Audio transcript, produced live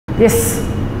Yes.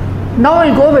 Now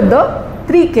we'll go with the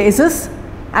 3 cases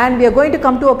and we are going to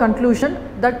come to a conclusion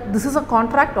that this is a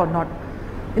contract or not.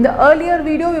 In the earlier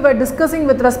video we were discussing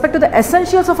with respect to the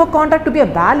essentials of a contract to be a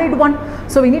valid one.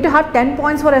 So we need to have 10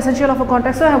 points for essential of a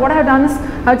contract. So what I have done is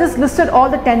I have just listed all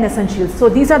the 10 essentials. So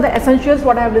these are the essentials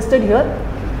what I have listed here.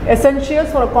 Essentials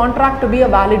for a contract to be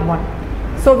a valid one.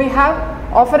 So we have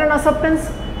offer and acceptance,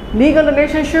 legal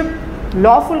relationship,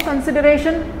 lawful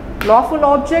consideration, lawful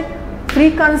object,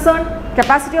 free consent,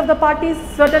 capacity of the parties,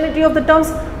 certainty of the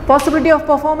terms, possibility of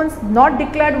performance, not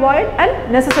declared void,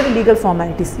 and necessary legal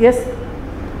formalities. Yes.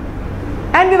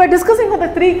 And we were discussing for the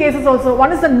 3 cases also.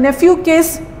 One is the nephew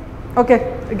case, okay,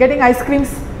 getting ice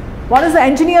creams. One is the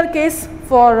engineer case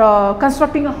for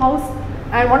constructing a house,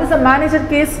 and one is the manager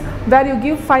case where you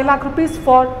give 5 lakh rupees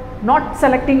for not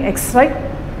selecting X, right?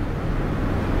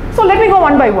 So let me go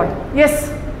one by one.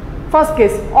 Yes, first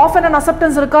case, offer and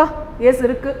acceptance irukka? Yes,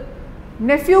 irukku.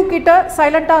 Nephew kita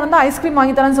silent ah irundha ice cream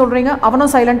vaangi tharan solreenga, avano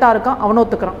silent ah irukan, avano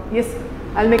othukuran. Yes,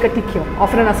 I'll make a tick here.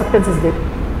 Offer and acceptance is there.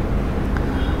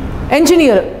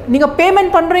 Engineer, neenga payment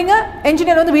pandreenga,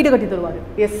 engineer vandu veedu katti tharuvaru.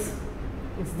 Yes,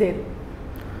 it's there.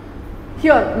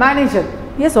 Here, manager.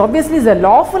 Yes, obviously is a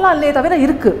lawful ah ille thavira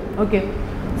irukku. Okay,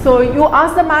 so you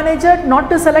ask the manager not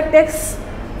to select X,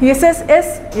 he says yes,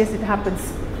 yes, it happens.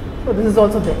 So this is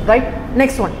also there, right?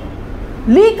 Next one,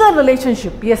 legal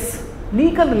relationship. Yes,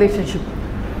 legal relationship.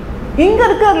 Inga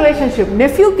irukka relationship,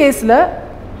 nephew case la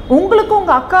ungalukku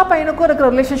unga akka payanukku irukra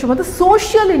relationship vandu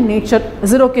social in nature.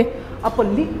 Is it okay? Appo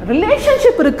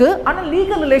relationship irukku ana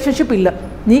legal relationship illa,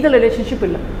 legal relationship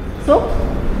illa. So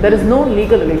there is no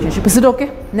legal relationship. Is it okay?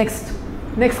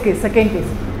 Next case, second case,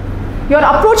 you are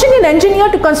approaching an engineer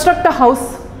to construct a house,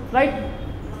 right?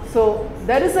 So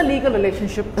there is a legal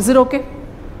relationship. Is it okay?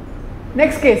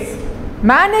 Next case,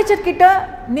 manager கிட்ட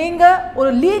நீங்க ஒரு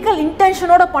legal intention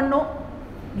ஓட பண்ணோம்,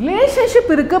 relationship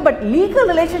இருக்கு, but legal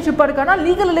relationship இருக்கானா?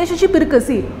 legal relationship இருக்கு.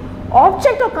 See,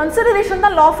 object of consideration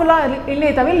தான் lawful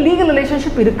இல்லையே தவிர legal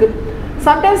relationship இருக்கு.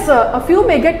 Sometimes a few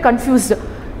may get confused.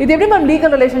 இது எப்படி மேம்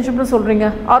legal relationship னு சொல்றீங்க?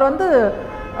 ஆர் வந்து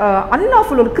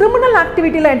unlawful ஒரு criminal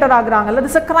activity ல enter ஆகுறாங்கல்ல,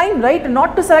 this is a crime, right? Not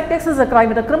to select X is a crime.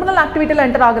 இது criminal activity ல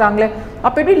enter ஆகுறாங்களே,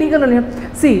 அப்ப எப்படி legal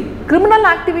relationship? See, criminal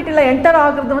activity ல enter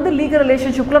ஆகுறது வந்து legal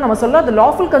relationship குள்ள நம்ம சொல்ல அது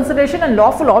lawful consideration and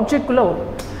lawful object குள்ள வரும்.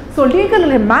 So legal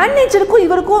managerக்கும்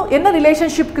இவருக்கும் என்ன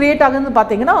relationship create ஆகுதுன்னு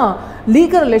பாத்தீங்கன்னா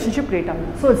legal relationship create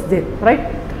ஆகுது. So it's there, right?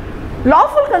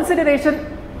 Lawful consideration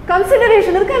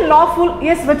இருக்கு, lawful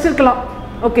yes வச்சிருக்கலாம்.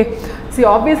 Okay, see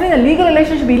obviously the legal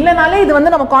relationship இல்லனாலே இது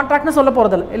வந்து நம்ம contract னு சொல்ல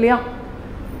போறது இல்லையா?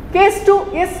 Case 2,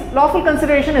 yes, lawful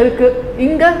consideration இருக்கு,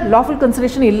 இங்க lawful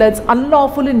consideration இல்ல, it's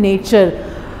unlawful in nature.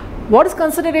 What is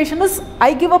consideration is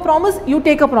I give a promise, you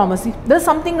take a promise, there is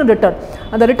something in return.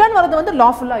 அந்த return வரது வந்து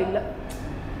lawful இல்ல,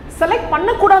 select பண்ண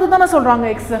கூடாது தான சொல்றாங்க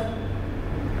X.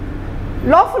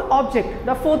 Lawful object,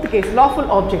 the 4th case, lawful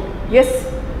object. Yes,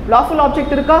 lawful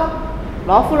object இருக்கா?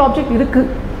 Lawful object இருக்கு.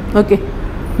 Okay,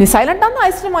 நீ சைலண்டா தான்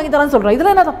ஐஸ் கிரீம் வாங்கி தரேன்னு சொல்ற,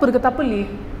 இதுல என்ன தப்பு இருக்கு? தப்பு இல்லையே.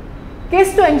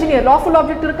 Case to engineer, lawful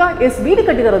object இருக்கா? எஸ், வீடு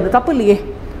கட்டி தரது தப்பு இல்லையே.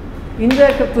 இந்த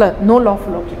இடத்துல no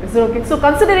lawful object. Is it okay? So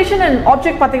consideration and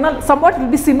object பாத்தீங்கன்னா somewhat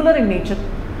will be similar in nature.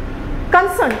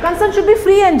 Consent should be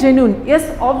free and genuine. Yes,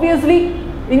 obviously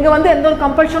இங்க வந்து எந்த ஒரு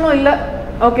கம்பல்ஷனும் இல்ல.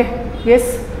 Okay, yes.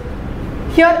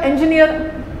 Here engineer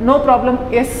no problem.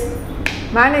 Yes.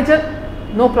 Manager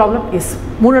no problem. Yes.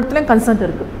 மூணு இடத்துலயும் consent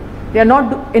இருக்கு. They are not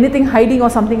anything hiding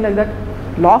or something like that.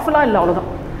 Lawful இல்ல அவ்வளவுதான்.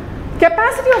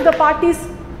 Capacity of the parties,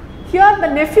 here the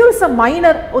nephew is a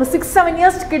minor, ஒரு 6-7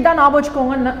 years kid ஆ ஞாபகம்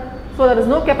வச்சுக்கோங்க. So there is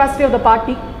no capacity of the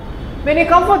party. When you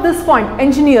come for this point,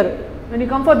 engineer, when you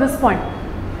come for this point,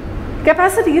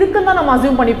 capacity இருக்குன்னு தான் நம்ம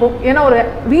assume பண்ணிப்போம். ஏன்னா ஒரு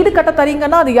வீடு கட்ட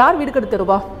தரீங்கன்னா அது யார் வீடு கட்ட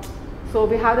தருவா? So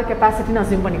we have the capacity னு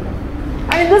assume பண்ணிப்போம்.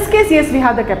 And in this case, yes, we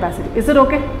have the capacity. Is it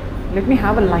okay? Let me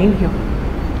have a line here.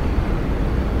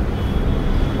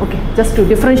 Okay, just to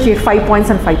differentiate 5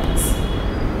 points and 5 points.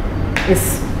 Yes,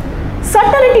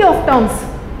 certainty of terms.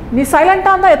 நீ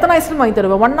சைலண்டா இருந்தா எத்தனை ice cream வாங்கி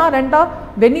தருவ? 1 2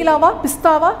 வெண்ணிலாவா,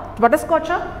 பிஸ்தாவா,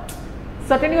 பட்டர்ஸ்காட்சா?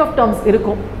 certainty of terms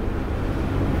இருக்கும்.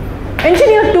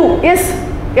 engineer 2, yes,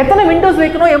 எத்தனை Windows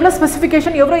வைக்கணும், எவ்வளவு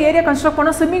ஸ்பெசிஃபிகேஷன், எவ்வளவு ஏரியா கன்ஸ்ட்ரக்ட்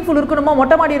பண்ணணும், ஸ்விம்மிங் பூல் இருக்கணுமா,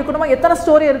 மொட்டை மாடி இருக்கணுமா, எத்தனை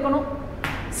ஸ்டோரி இருக்கணும்,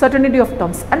 certainty of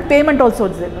terms. And payment also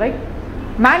is there, right?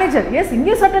 Manager, yes,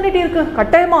 இங்கே certainty இருக்கு,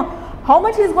 கட்டாயமா how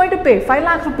much he is going to pay? 5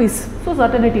 lakh rupees. So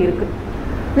certainty இருக்கு.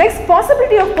 Next,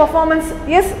 possibility of performance.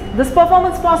 Yes, this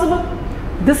performance possible,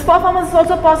 this performance is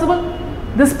also possible,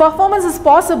 this performance is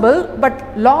possible, but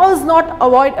law is not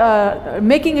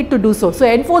making it to do so. So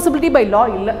enforceability by law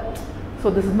illa. So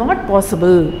this is not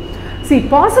possible. See,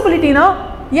 possibility na,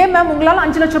 ye ma'am ungalaala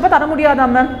 5 lakh ரூபாய் தர முடியாதா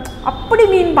ma'am? அப்படி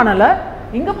மீன் பண்ணல.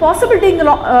 inga possibility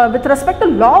with respect to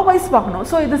law wise paakano.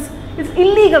 So this is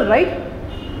illegal, right?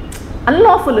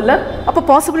 Unlawful illa, appo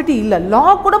possibility illa,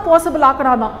 law kuda possible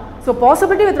aakadana. So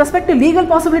possibility with respect to legal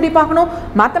possibility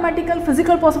paakano, mathematical,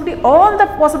 physical possibility, all the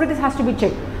possibilities has to be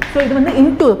checked. So idu vandu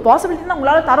into possibility na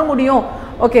ungala thara mudiyum.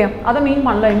 Okay, adha mean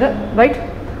pannala inga, right?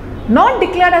 Not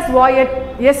declared as void.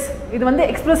 Yes, idu vandu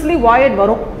expressly void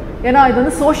varum, ena idu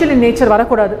vandu social in nature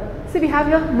varakodadu. See, we have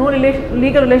here no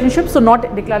legal relationship, so not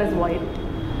declared as void.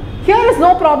 Here is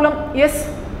no problem. Yes,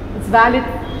 it's valid.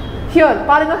 Here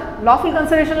paranga lawful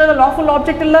consideration illa, lawful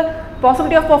object illa,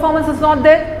 possibility of performance is not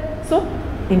there, so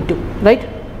into, right?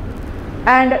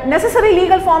 And necessary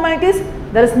legal formalities,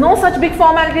 there is no such big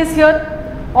formalities here.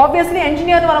 Obviously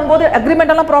engineer varumbodhu agreement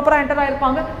alla proper enter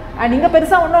aayirupanga, and inga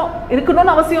perusa onno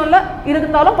irukkononu avasiyam illa,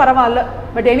 irundhalum paravalla.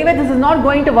 But anyway, this is not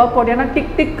going to work out, ena tick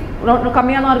tick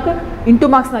kammiyana irukku, into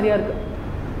marks nariya irukku.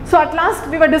 So at last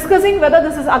we were discussing whether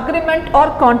this is agreement or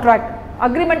contract.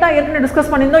 Agreement ah yerkane discuss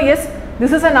pannindom. Yes,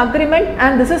 this is an agreement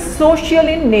and this is social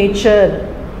in nature.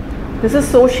 This is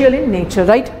social in nature,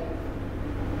 right?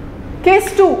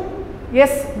 Case 2,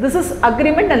 yes, this is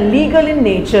agreement and legal in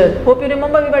nature. Hope you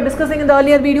remember we were discussing in the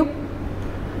earlier video.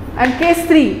 And case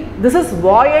 3, this is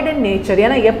void in nature.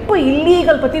 Yana eppo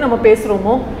illegal patti nama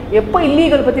pesromo, eppo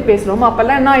illegal patti pesromo,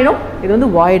 appalla enna aidum, idu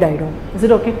vandu void aidum. Is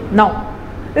it okay? Now,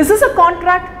 is this a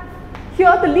contract?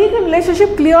 Here the legal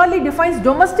relationship clearly defines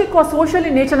domestic or social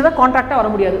in nature and the contract vara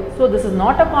mudiyadu. So this is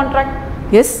not a contract.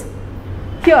 Yes.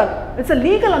 Here it's a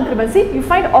legal agreement. See, you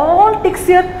find all ticks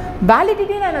here.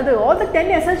 Validity and another, all the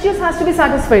 10 essentials has to be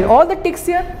satisfied, all the ticks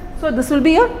here. So this will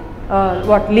be a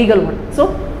legal one. So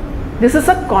this is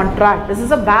a contract, this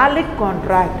is a valid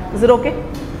contract. Is it okay?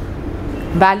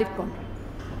 Valid contract.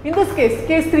 In this case,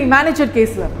 case 3, manager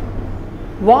case la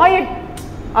void,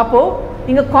 appo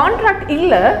inga contract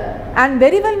illa, and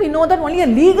very well we know that only a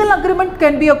legal agreement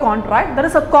can be a contract. There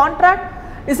is a contract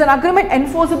is an agreement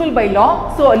enforceable by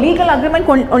law, so a legal agreement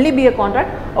can only be a contract.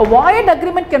 A void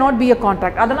agreement cannot be a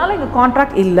contract, adanal inga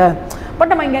contract illa. But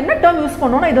nama inga enna term use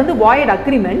pannona, idu vandu void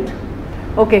agreement.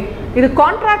 Okay, idu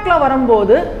contract la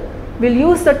varumbodhu we'll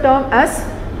use the term as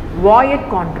void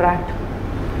contract.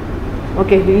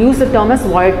 Okay, we use the term as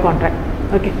void contract.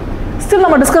 Okay, still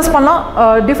nama discuss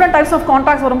pannalam, different types of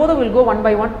contracts varumbodhu we'll go one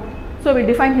by one. So we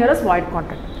define here as void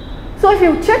contract. So if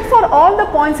you check for all the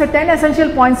points, 10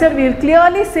 essential points here, we will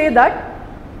clearly say that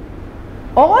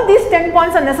all these 10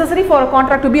 points are necessary for a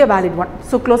contract to be a valid one.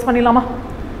 So close pannilama.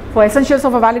 For essentials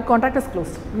of a valid contract is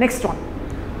closed. Next one,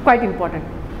 quite important.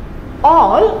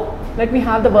 All, let me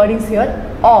have the wordings here.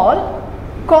 All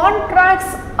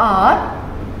contracts are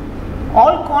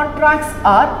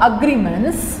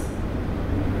agreements.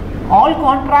 All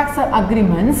contracts are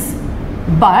agreements,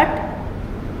 but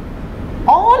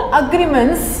all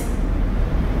agreements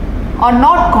are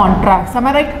not contracts. Am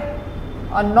I right?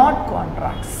 Are not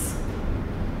contracts.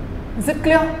 Is it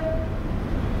clear?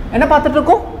 Enna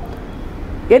paathirukom,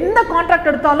 enna contract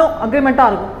eduthalum agreement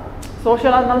ah irukum,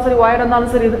 social ah irundhalum sari, void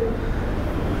irundhalum sari. Idu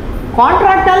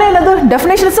contract alle enadhu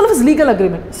definition itself is legal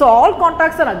agreement. So all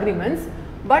contracts are agreements,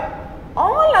 but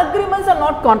all agreements are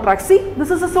not contracts. See, this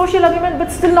is a social agreement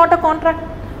but still not a contract.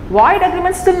 Void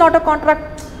agreement still not a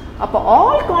contract.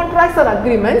 All contracts are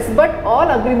agreements, but all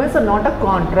agreements are not a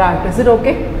contract. Is it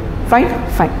okay? Fine,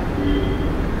 fine.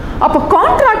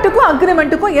 Contract ku agreement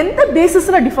ku endha basis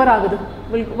la differ agudhu?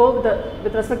 We'll go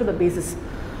with respect to the basis.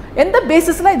 Endha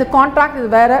basis la the contract is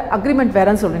vera, agreement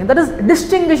vera nu solreenga. That is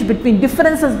distinguish between,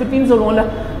 differences between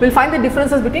solromla. We'll find the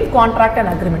differences between contract and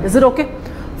agreement. Is it okay?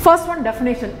 First one,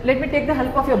 definition. Let me take the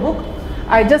help of your book.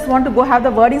 I just want to go have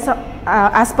the wordings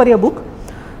as per your book.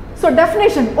 So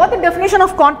definition, what the definition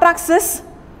of contracts is?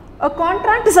 A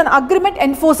contract is an agreement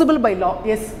enforceable by law.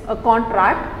 Yes, a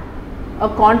contract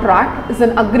is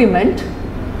an agreement,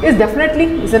 is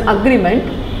definitely is an agreement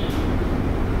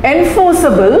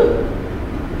enforceable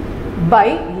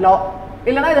by law.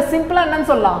 Illana idu simple ah enna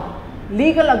solla,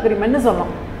 legal agreement nu solla.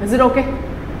 Is it okay?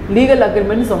 Legal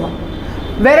agreement nu solla.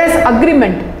 Whereas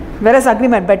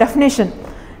agreement by definition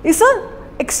is an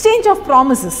exchange of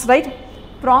promises, right?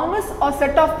 Promise or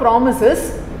set of promises,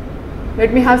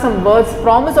 let me have some words,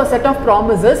 promise or set of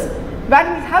promises where it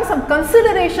will have some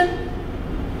consideration.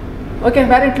 Okay,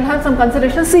 where it will have some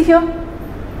consideration. See here,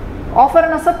 offer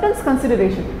and acceptance,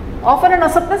 consideration. Offer and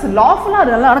acceptance, lawful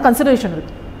or consideration.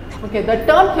 Okay, the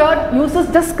term here uses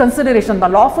just consideration. The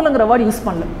lawful and word use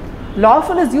pannala.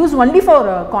 Lawful is used only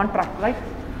for contract, right?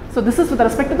 So this is with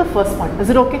respect to the first point. Is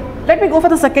it okay? Let me go for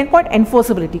the second point,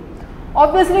 enforceability.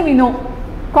 Obviously we know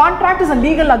contract is a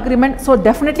legal agreement, so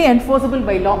definitely enforceable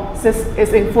by law.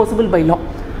 Is enforceable by law.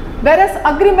 Whereas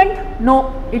agreement,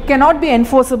 no, it cannot be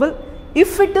enforceable.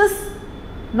 if it is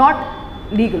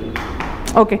not legal.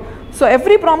 Okay, so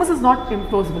every promise is not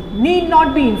enforceable, need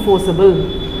not be enforceable,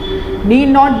 need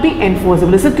not be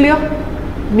enforceable. Is it clear?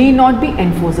 Need not be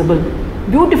enforceable.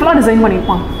 Beautiful design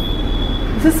panirpan.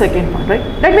 This is second point, right?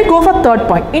 Let me go for third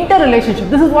point, interrelationship.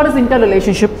 This is what is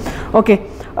interrelationship. Okay,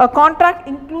 a contract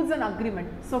includes an agreement.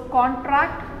 So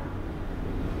contract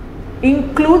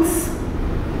includes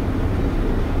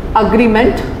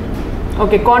agreement.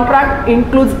 Okay, contract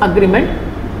includes agreement,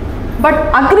 but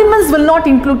agreements will not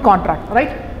include contract, right?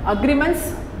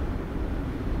 Agreements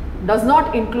does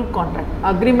not include contract.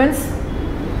 Agreements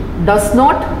does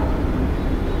not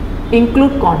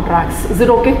include contracts. Is it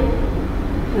okay?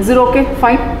 Is it okay?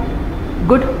 Fine?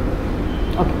 Good?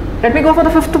 Okay. Let me go for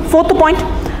the fourth point.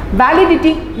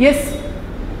 Validity. Yes.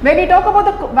 When we talk about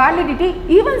the validity,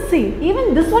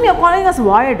 even this one you are calling as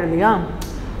void, really.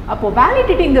 Appo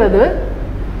validity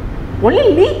only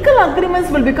legal agreements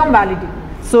will become validity.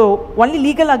 So only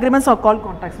legal agreements are called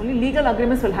contracts. Only legal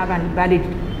agreements will have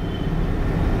validity.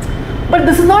 But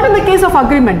this is not in the case of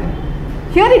agreement.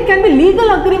 Here it can be legal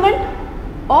agreement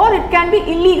or it can be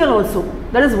illegal also.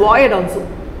 That is void also.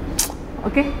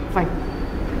 Okay, fine.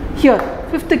 Here,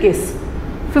 fifth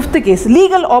case,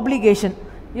 legal obligation.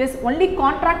 Yes, only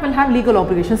contract will have legal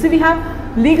obligation. See, we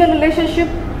have legal relationship,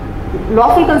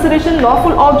 lawful consideration,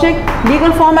 lawful object,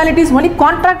 legal formalities. Only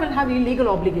contract will have legal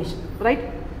obligation, right?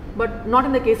 But not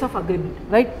in the case of agreement,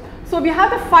 right? So we have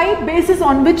the 5 bases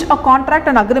on which a contract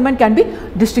and agreement can be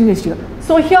distinguished here.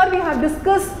 So here we have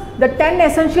discussed the 10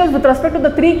 essentials with respect to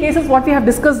the 3 cases what we have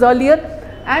discussed earlier,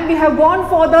 and we have gone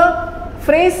for the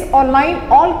phrase or line,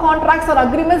 all contracts are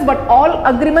agreements, but all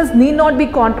agreements need not be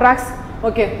contracts.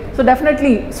 Okay, so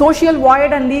definitely social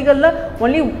void and legal,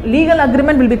 only legal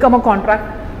agreement will become a contract,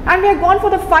 and we have gone for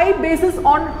the 5 bases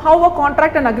on how a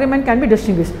contract and agreement can be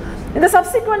distinguished. In the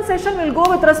subsequent session we will go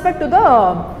with respect to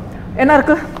the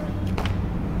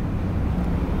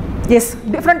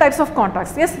different types of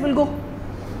contracts. Yes, we will go.